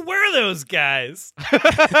 Who were those guys?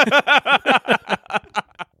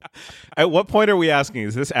 At what point are we asking?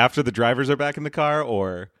 Is this after the drivers are back in the car,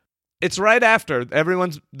 or? It's right after.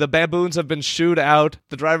 The baboons have been shooed out.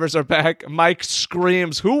 The drivers are back. Mike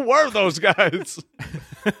screams, who were those guys?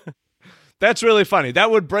 That's really funny. That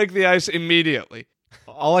would break the ice immediately.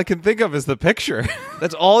 All I can think of is the picture.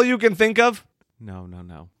 That's all you can think of? No.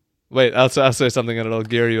 Wait, I'll say something and it'll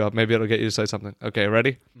gear you up. Maybe it'll get you to say something. Okay,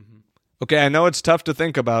 ready? Okay, I know it's tough to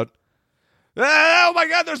think about. Oh my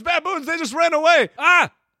God, there's baboons. They just ran away.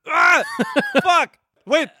 Fuck.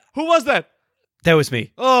 Wait, who was that? That was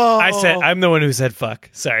me. Oh, I'm the one who said fuck.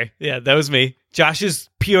 Sorry. Yeah, that was me. Josh is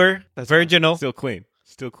pure, virginal. Still clean.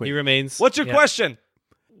 He remains. What's your Yeah. question?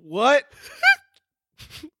 What?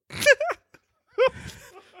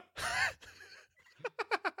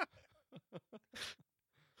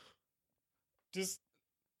 Just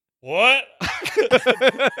what?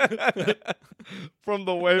 From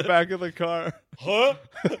the way back of the car. Huh?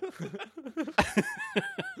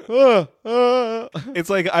 It's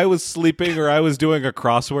like I was sleeping or I was doing a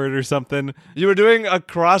crossword or something. You were doing a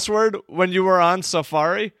crossword when you were on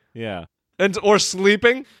safari Yeah. or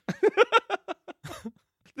sleeping?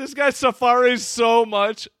 This guy safaris so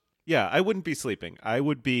much. Yeah, I wouldn't be sleeping. I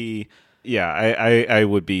would be, I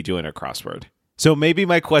would be doing a crossword. So maybe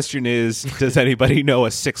my question is, does anybody know a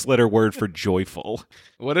 6-letter word for joyful?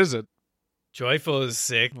 What is it? Joyful is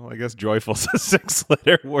sick. Well, I guess joyful's a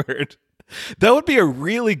 6-letter word. That would be a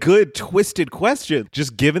really good twisted question.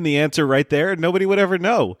 Just given the answer right there, nobody would ever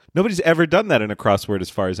know. Nobody's ever done that in a crossword as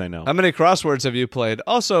far as I know. How many crosswords have you played?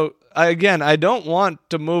 Also, I don't want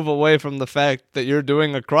to move away from the fact that you're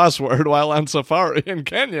doing a crossword while on safari in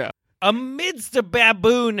Kenya. Amidst a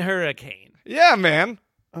baboon hurricane. Yeah, man.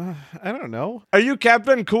 I don't know. Are you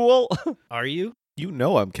Captain Cool? Are you? You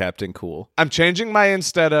know I'm Captain Cool. I'm changing my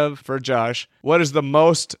instead of for Josh. What is the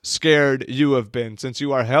most scared you have been? Since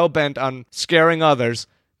you are hell-bent on scaring others,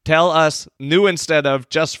 Tell us, new instead of,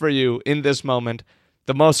 just for you, in this moment,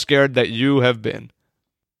 the most scared that you have been.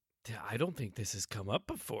 I don't think this has come up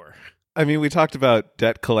before. I mean, we talked about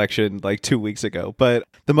debt collection like 2 weeks ago, but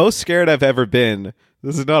the most scared I've ever been,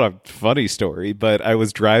 this is not a funny story, but I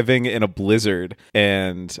was driving in a blizzard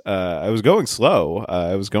and I was going slow.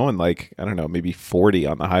 I was going like, I don't know, maybe 40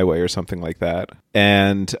 on the highway or something like that.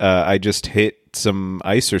 And I just hit some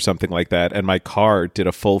ice or something like that, and my car did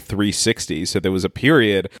a full 360. So there was a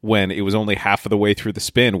period when it was only half of the way through the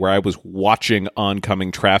spin where I was watching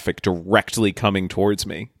oncoming traffic directly coming towards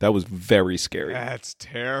me. That was very scary. That's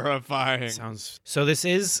terrifying. So this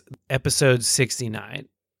is episode 69.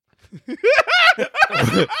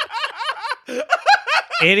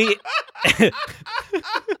 Any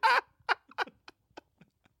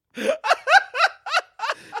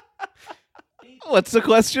What's the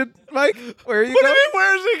question, Mike? Where are you What do going? you mean,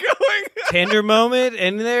 where is he going? tender moment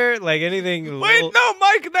in there? Like anything? Wait, no,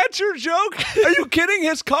 Mike, that's your joke? Are you kidding?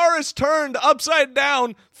 His car is turned upside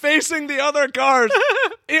down, facing the other cars.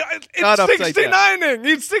 It's Not upside 69ing.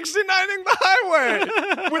 He's 69ing the highway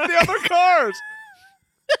with the other cars.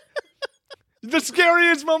 The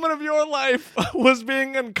scariest moment of your life was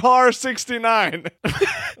being in car 69.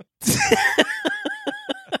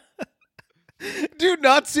 Do you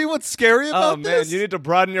not see what's scary about Oh, man, this? you need to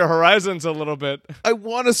broaden your horizons a little bit. I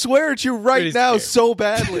want to swear at you right Pretty now scary. so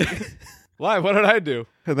badly. Why? What did I do?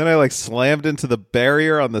 And then I like slammed into the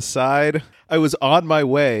barrier on the side. I was on my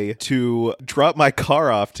way to drop my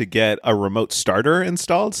car off to get a remote starter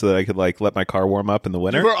installed so that I could like let my car warm up in the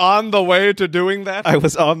winter. You were on the way to doing that? I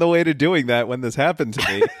was on the way to doing that when this happened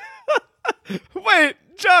to me. Wait,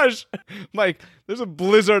 Josh. Mike, there's a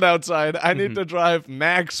blizzard outside. I need to drive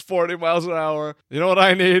max 40 miles an hour. You know what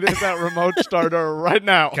I need is that remote starter right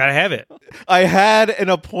now. Gotta have it. I had an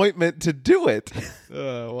appointment to do it.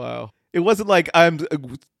 Oh, wow. It wasn't like I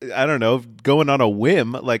don't know, going on a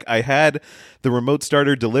whim. Like I had the remote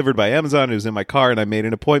starter delivered by Amazon. It was in my car and I made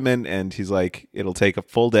an appointment and he's like, it'll take a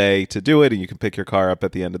full day to do it and you can pick your car up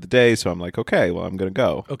at the end of the day. So I'm like, okay, well, I'm going to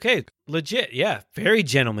go. Okay, legit. Yeah, very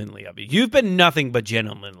gentlemanly of you. You've been nothing but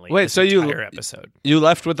gentlemanly. Wait, this so you- entire episode. You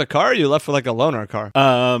left with the car or you left with like a loaner car?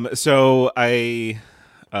 So I...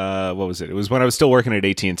 what was it? It was when I was still working at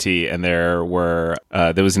AT&T, and there was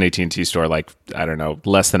an AT&T store like, I don't know,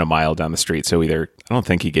 less than a mile down the street. So either, I don't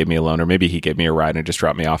think he gave me a loan, or maybe he gave me a ride and just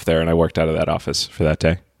dropped me off there, and I worked out of that office for that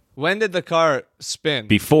day. When did the car spin?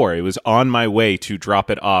 Before, it was on my way to drop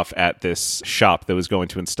it off at this shop that was going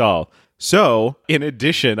to install. So, in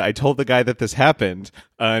addition, I told the guy that this happened,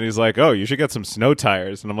 and he's like, oh, you should get some snow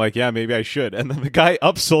tires. And I'm like, yeah, maybe I should. And then the guy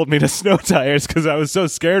upsold me to snow tires because I was so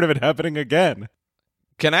scared of it happening again.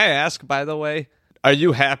 Can I ask, by the way, are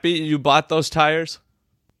you happy you bought those tires?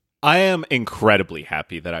 I am incredibly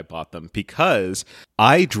happy that I bought them because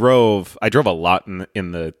I drove a lot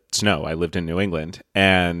in the snow. I lived in New England,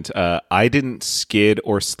 and I didn't skid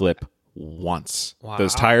or slip once. Wow.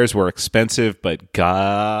 Those tires were expensive, but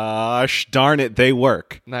gosh darn it, they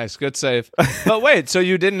work. Nice, good save. But wait, so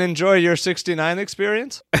you didn't enjoy your 69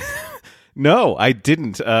 experience? No, I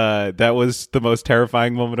didn't. That was the most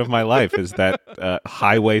terrifying moment of my life, is that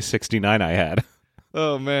Highway 69 I had.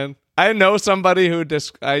 Oh, man. I know somebody who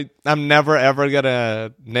I'm never ever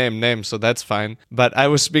gonna name names, so that's fine. But I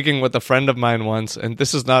was speaking with a friend of mine once, and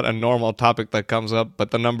this is not a normal topic that comes up, but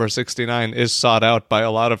the number 69 is sought out by a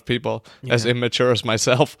lot of people as immature as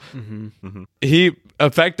myself. He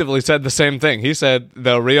effectively said the same thing. He said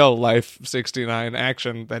the real life 69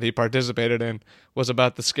 action that he participated in was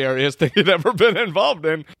about the scariest thing he'd ever been involved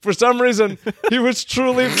in. For some reason, he was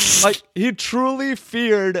he truly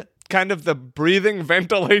feared kind of the breathing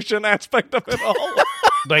ventilation aspect of it all.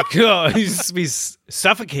 Like, oh, he's be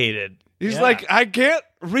suffocated. He's Yeah. like, I can't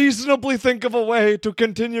reasonably think of a way to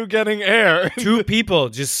continue getting air. Two people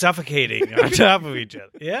just suffocating on top of each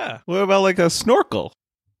other. Yeah. What about like a snorkel?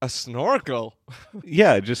 A snorkel?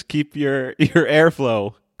 Yeah, just keep your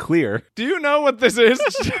airflow clear. Do you know what this is?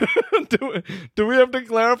 do we have to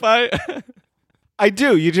clarify? I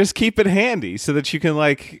do. You just keep it handy so that you can,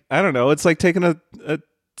 like, I don't know. It's like taking a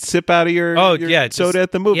sip out of your soda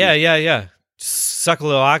at the movie. Yeah. Just suck a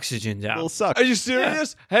little oxygen down. It'll suck. Are you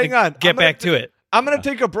serious? Hang on. Get back to it. I'm going to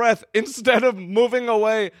take a breath. Instead of moving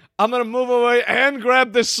away, I'm going to move away and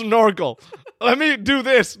grab this snorkel. Let me do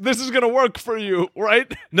this. This is going to work for you,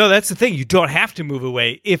 right? No, that's the thing. You don't have to move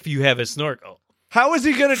away if you have a snorkel. How is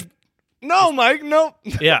he going to... No, Mike, no.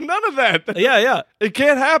 Yeah. None of that. Yeah. It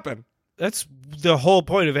can't happen. That's the whole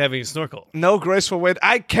point of having a snorkel. No graceful way.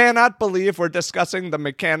 I cannot believe we're discussing the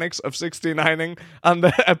mechanics of 69ing on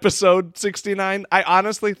the episode 69. I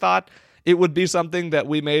honestly thought it would be something that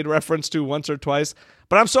we made reference to once or twice.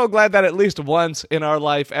 But I'm so glad that at least once in our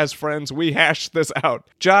life as friends, we hashed this out.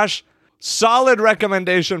 Josh, solid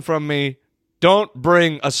recommendation from me. Don't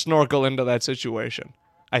bring a snorkel into that situation.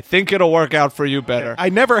 I think it'll work out for you better. I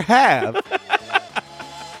never have.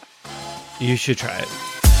 You should try it.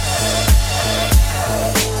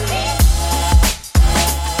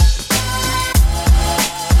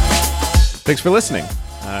 Thanks for listening.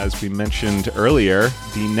 As we mentioned earlier,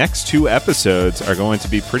 the next 2 episodes are going to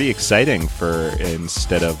be pretty exciting for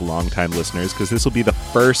Instead of longtime listeners, because this will be the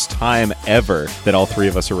first time ever that all 3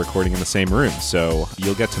 of us are recording in the same room. So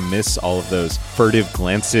you'll get to miss all of those furtive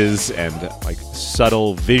glances and like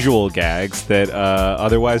subtle visual gags that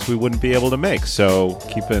otherwise we wouldn't be able to make. So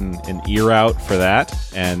keep an ear out for that.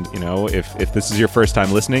 And, you know, if this is your first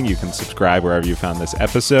time listening, you can subscribe wherever you found this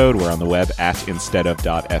episode. We're on the web at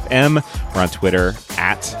insteadof.fm. We're on Twitter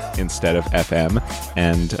at Instead of FM,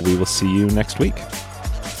 and we will see you next week.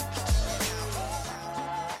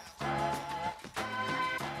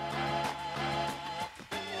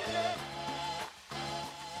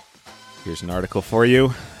 Here's an article for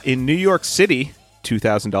you. In New York City,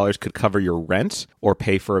 $2,000 could cover your rent or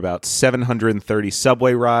pay for about 730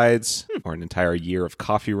 subway rides or an entire year of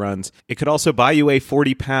coffee runs. It could also buy you a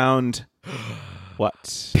 40-pound...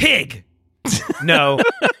 What? Pig! No.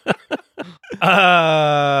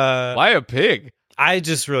 Why a pig? I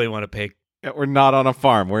just really want a pig. Yeah, we're not on a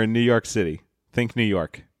farm. We're in New York City. Think New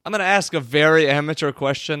York. I'm going to ask a very amateur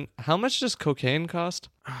question. How much does cocaine cost?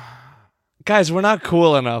 Guys, we're not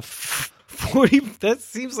cool enough. 40, that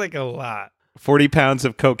seems like a lot. 40 pounds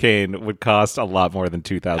of cocaine would cost a lot more than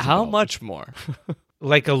 $2,000. How much more?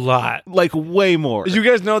 Like a lot. Like way more. You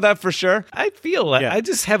guys know that for sure? I feel like Yeah. I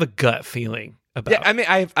just have a gut feeling about Yeah, I mean,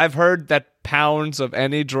 I've heard that pounds of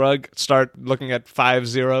any drug start looking at 5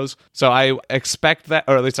 zeros. So I expect that,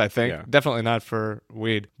 or at least I think. Yeah. Definitely not for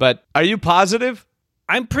weed. But are you positive?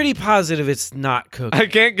 I'm pretty positive it's not cocaine. I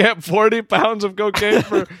can't get 40 pounds of cocaine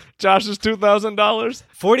for Josh's $2,000?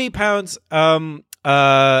 40 pounds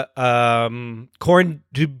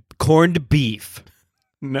corned beef.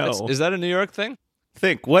 No. Is that a New York thing?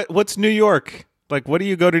 Think. What's New York? Like, what do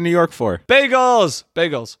you go to New York for? Bagels!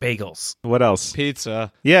 Bagels. What else?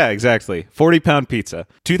 Pizza. Yeah, exactly. 40-pound pizza.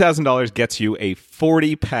 $2,000 gets you a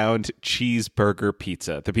 40-pound cheeseburger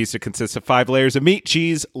pizza. The pizza consists of 5 layers of meat,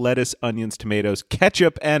 cheese, lettuce, onions, tomatoes,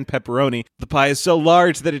 ketchup, and pepperoni. The pie is so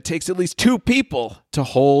large that it takes at least 2 people to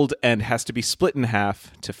hold and has to be split in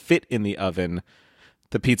half to fit in the oven.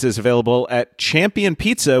 The pizza is available at Champion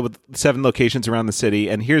Pizza with 7 locations around the city.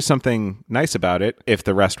 And here's something nice about it, if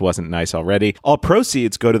the rest wasn't nice already. All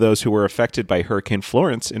proceeds go to those who were affected by Hurricane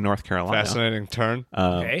Florence in North Carolina. Fascinating turn.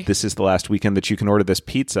 Okay. This is the last weekend that you can order this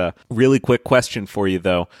pizza. Really quick question for you,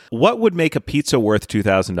 though. What would make a pizza worth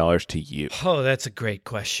 $2,000 to you? Oh, that's a great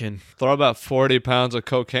question. Throw about 40 pounds of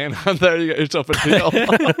cocaine on there. You get yourself a deal.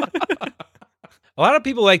 A lot of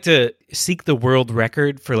people like to seek the world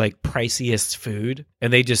record for like priciest food,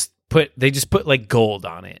 and they just put like gold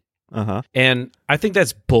on it. Uh-huh. And I think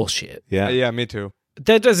that's bullshit. Yeah. Yeah, me too.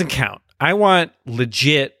 That doesn't count. I want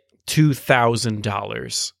legit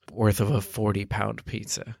 $2,000 worth of a 40-pound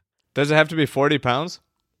pizza. Does it have to be 40 pounds?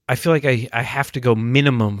 I feel like I have to go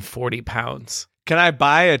minimum 40 pounds. Can I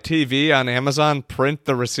buy a TV on Amazon, print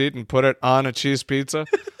the receipt, and put it on a cheese pizza?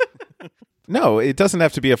 No, it doesn't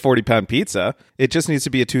have to be a 40-pound pizza. It just needs to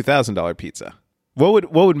be a $2,000 pizza.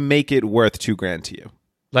 What would make it worth $2,000 to you?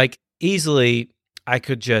 Like easily, I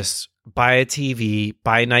could just buy a TV,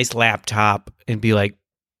 buy a nice laptop, and be like,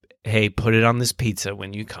 hey, put it on this pizza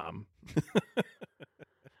when you come.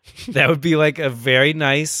 That would be like a very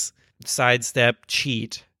nice sidestep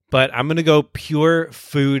cheat. But I'm going to go pure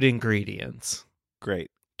food ingredients.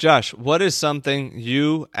 Great. Josh, what is something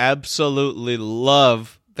you absolutely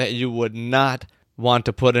love that you would not want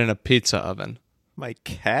to put in a pizza oven? My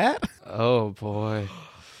cat? Oh, boy.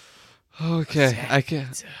 Okay, I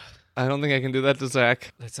don't think I can do that to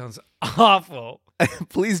Zach. That sounds awful.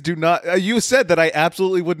 Please do not. You said that I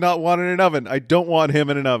absolutely would not want it in an oven. I don't want him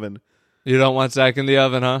in an oven. You don't want Zach in the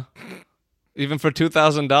oven, huh? Even for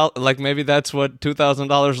 $2,000? Like, maybe that's what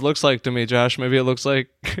 $2,000 looks like to me, Josh. Maybe it looks like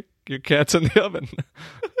your cat's in the oven.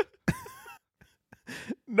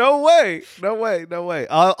 No way.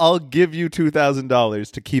 I'll give you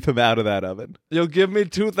 $2,000 to keep him out of that oven. You'll give me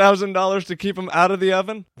 $2,000 to keep him out of the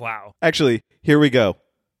oven? Wow. Actually, here we go.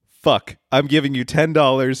 Fuck. I'm giving you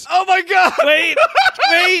 $10. Oh, my God!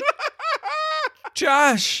 Wait.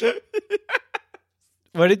 Josh.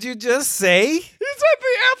 What did you just say? He said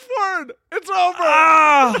the F word! It's over!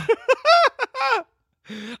 Ah!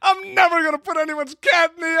 I'm never going to put anyone's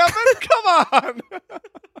cat in the oven! Come on!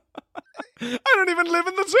 I don't even live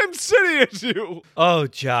in the same city as you. Oh,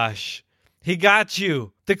 Josh. He got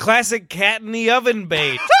you. The classic cat in the oven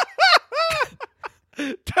bait.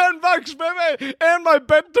 $10, baby, and my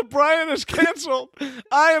bet to Brian is canceled.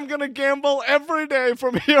 I am gonna gamble every day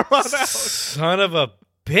from here on out. Son of a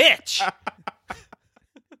bitch.